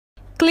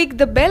Click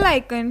the bell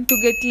icon to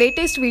get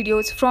latest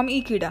videos from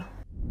Ekeeda.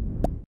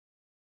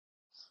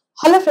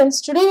 Hello friends,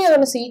 today we are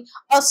going to see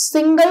a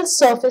single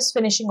surface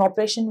finishing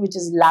operation which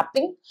is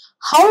lapping,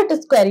 how it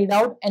is carried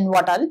out and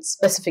what are its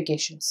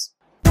specifications.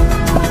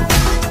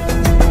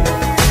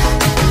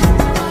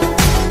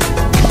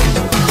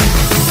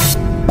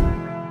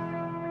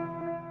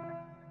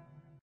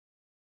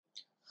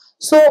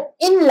 So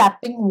in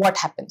lapping, what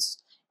happens?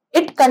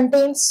 It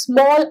contains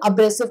small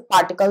abrasive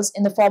particles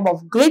in the form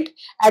of grit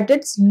at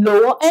its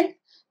lower end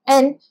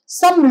and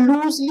some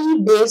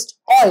loosely based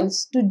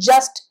oils to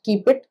just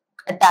keep it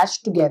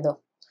attached together.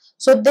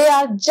 So they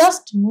are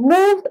just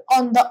moved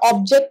on the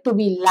object to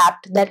be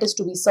lapped, that is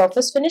to be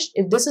surface finished.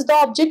 If this is the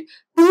object,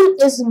 tool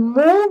is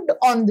moved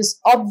on this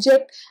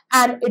object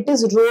and it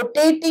is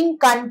rotating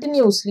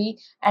continuously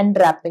and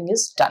wrapping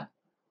is done.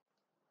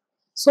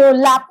 So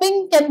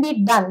lapping can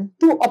be done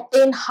to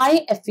obtain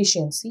high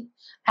efficiency,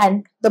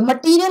 and the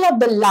material of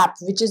the lap,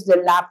 which is the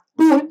lap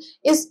tool,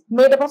 is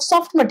made up of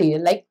soft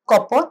material like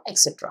copper,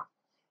 etc.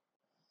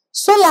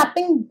 So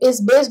lapping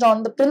is based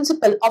on the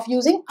principle of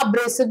using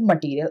abrasive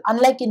material.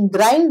 Unlike in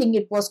grinding,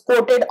 it was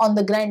coated on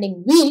the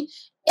grinding wheel.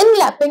 In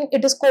lapping,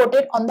 it is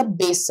coated on the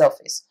base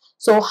surface.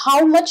 So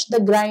how much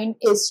the grind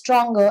is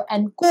stronger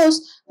and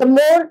coarse, the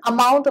more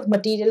amount of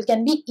material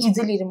can be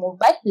easily removed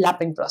by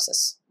lapping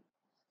process.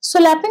 So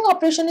lapping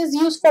operation is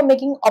used for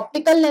making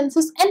optical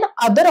lenses and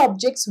other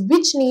objects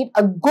which need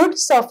a good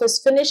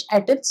surface finish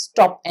at its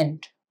top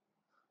end.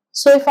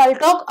 So if I'll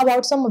talk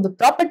about some of the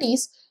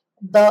properties,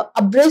 the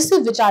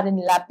abrasives which are in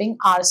lapping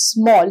are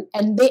small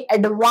and they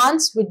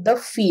advance with the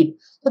feed.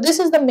 So this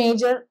is the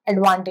major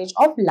advantage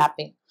of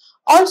lapping.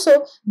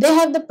 Also, they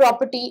have the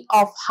property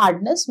of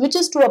hardness, which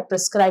is to a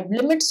prescribed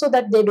limit so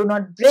that they do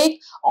not break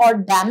or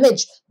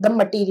damage the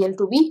material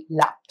to be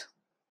lapped.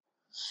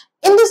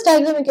 In this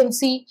diagram, you can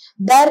see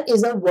there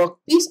is a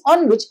workpiece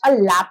on which a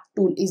lap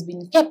tool is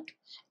being kept.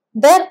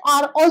 There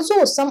are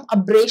also some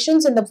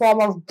abrasions in the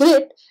form of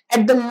grit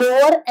at the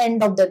lower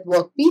end of that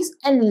workpiece,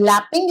 and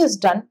lapping is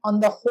done on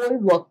the whole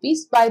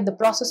workpiece by the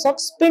process of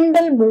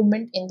spindle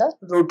movement in the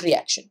rotary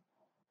action.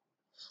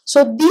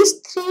 So these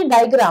three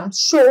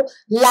diagrams show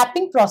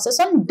lapping process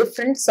on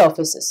different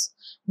surfaces.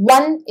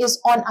 One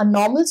is on a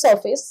normal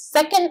surface,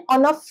 second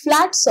on a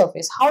flat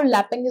surface, how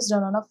lapping is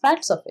done on a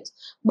flat surface.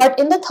 But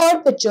in the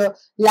third picture,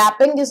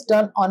 lapping is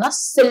done on a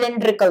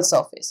cylindrical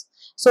surface.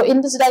 So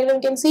in this diagram,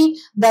 you can see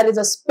there is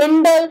a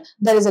spindle,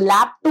 there is a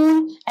lap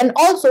tool, and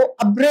also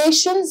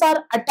abrasions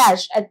are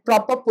attached at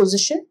proper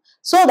position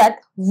so that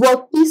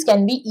workpiece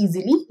can be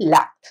easily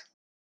lapped.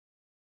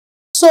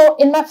 So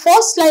in my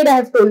first slide, I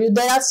have told you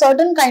there are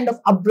certain kind of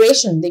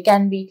abrasion. They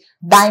can be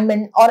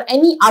diamond or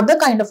any other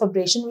kind of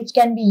abrasion which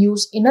can be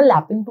used in a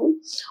lapping tool.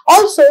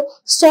 Also,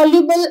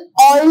 soluble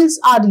oils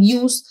are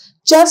used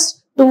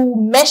just to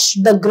mesh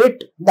the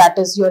grit, that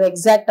is your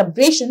exact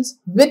abrasions,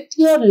 with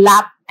your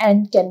lap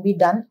and can be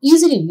done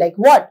easily. Like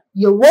what?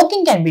 Your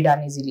working can be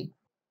done easily.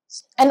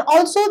 And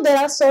also there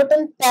are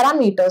certain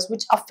parameters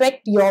which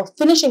affect your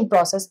finishing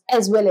process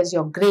as well as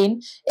your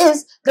grain,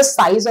 is the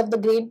size of the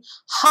grain,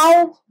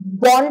 how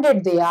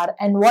bonded they are,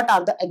 and what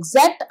are the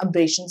exact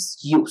abrasions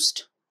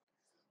used.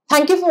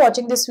 Thank you for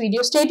watching this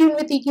video. Stay tuned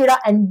with Ekeeda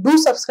and do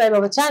subscribe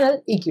our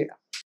channel Ekeeda.